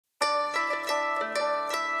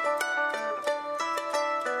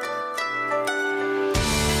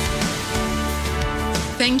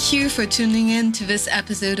Thank you for tuning in to this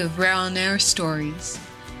episode of Rare on Air Stories.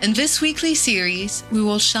 In this weekly series, we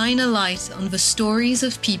will shine a light on the stories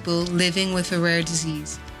of people living with a rare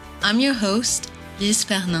disease. I'm your host, Liz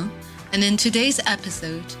Pernin, and in today's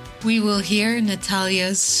episode, we will hear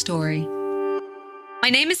Natalia's story.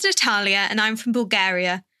 My name is Natalia and I'm from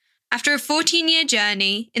Bulgaria. After a 14-year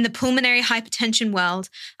journey in the pulmonary hypertension world,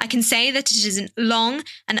 I can say that it is a long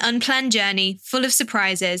and unplanned journey full of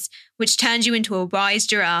surprises, which turns you into a wise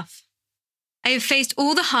giraffe. I have faced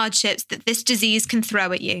all the hardships that this disease can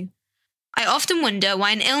throw at you. I often wonder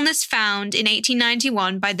why an illness found in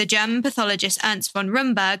 1891 by the German pathologist Ernst von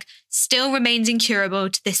Rumberg still remains incurable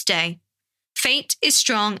to this day. Fate is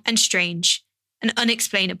strong and strange, and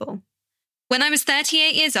unexplainable. When I was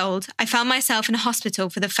 38 years old, I found myself in a hospital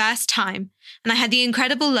for the first time, and I had the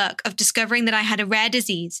incredible luck of discovering that I had a rare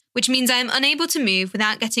disease, which means I am unable to move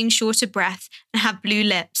without getting short of breath and have blue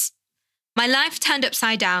lips. My life turned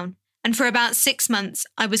upside down, and for about 6 months,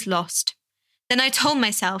 I was lost. Then I told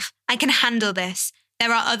myself, I can handle this.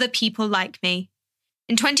 There are other people like me.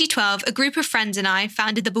 In 2012, a group of friends and I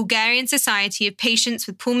founded the Bulgarian Society of Patients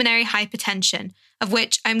with Pulmonary Hypertension, of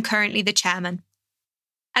which I am currently the chairman.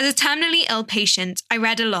 As a terminally ill patient, I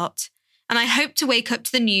read a lot, and I hoped to wake up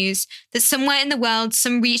to the news that somewhere in the world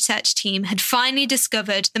some research team had finally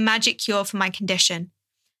discovered the magic cure for my condition.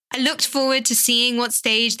 I looked forward to seeing what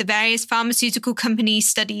stage the various pharmaceutical companies'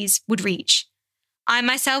 studies would reach. I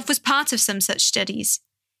myself was part of some such studies.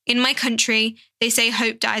 In my country, they say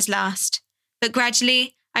hope dies last, but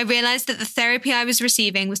gradually I realised that the therapy I was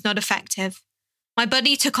receiving was not effective. My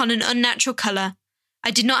body took on an unnatural colour. I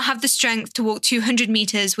did not have the strength to walk 200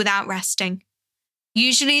 metres without resting.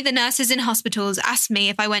 Usually, the nurses in hospitals asked me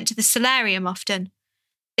if I went to the solarium often.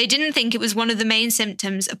 They didn't think it was one of the main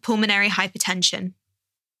symptoms of pulmonary hypertension.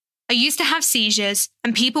 I used to have seizures,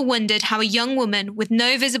 and people wondered how a young woman with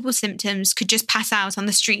no visible symptoms could just pass out on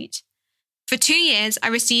the street. For 2 years, I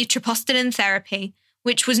received treprostinil therapy,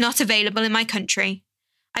 which was not available in my country.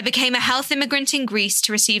 I became a health immigrant in Greece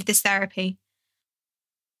to receive this therapy.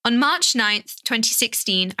 On March 9th,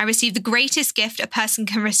 2016, I received the greatest gift a person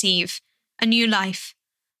can receive, a new life.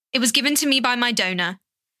 It was given to me by my donor.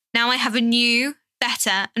 Now I have a new,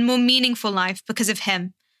 better, and more meaningful life because of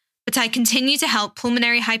him. But I continue to help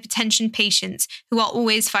pulmonary hypertension patients who are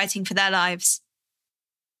always fighting for their lives.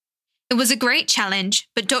 It was a great challenge,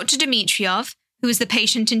 but Dr. Dmitriov, who was the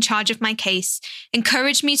patient in charge of my case,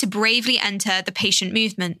 encouraged me to bravely enter the patient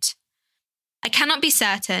movement. I cannot be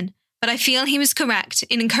certain, but I feel he was correct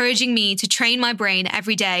in encouraging me to train my brain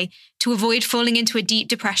every day to avoid falling into a deep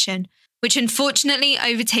depression, which unfortunately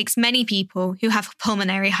overtakes many people who have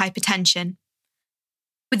pulmonary hypertension.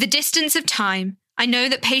 With the distance of time, I know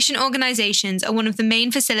that patient organisations are one of the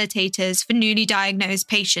main facilitators for newly diagnosed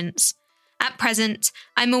patients. At present,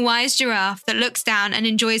 I'm a wise giraffe that looks down and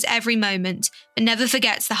enjoys every moment, but never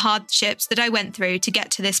forgets the hardships that I went through to get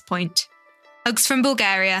to this point. Hugs from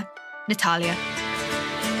Bulgaria, Natalia.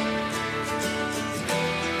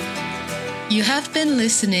 You have been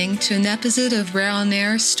listening to an episode of Rare on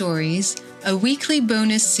Air Stories, a weekly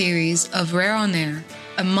bonus series of Rare on Air,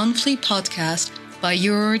 a monthly podcast by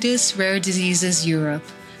Eurordis Rare Diseases Europe.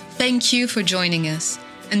 Thank you for joining us.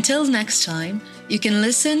 Until next time, you can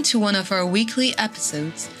listen to one of our weekly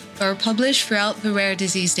episodes that are published throughout the Rare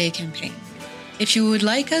Disease Day campaign. If you would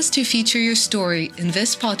like us to feature your story in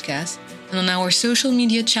this podcast and on our social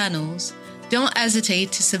media channels, don't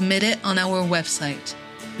hesitate to submit it on our website.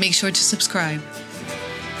 Make sure to subscribe.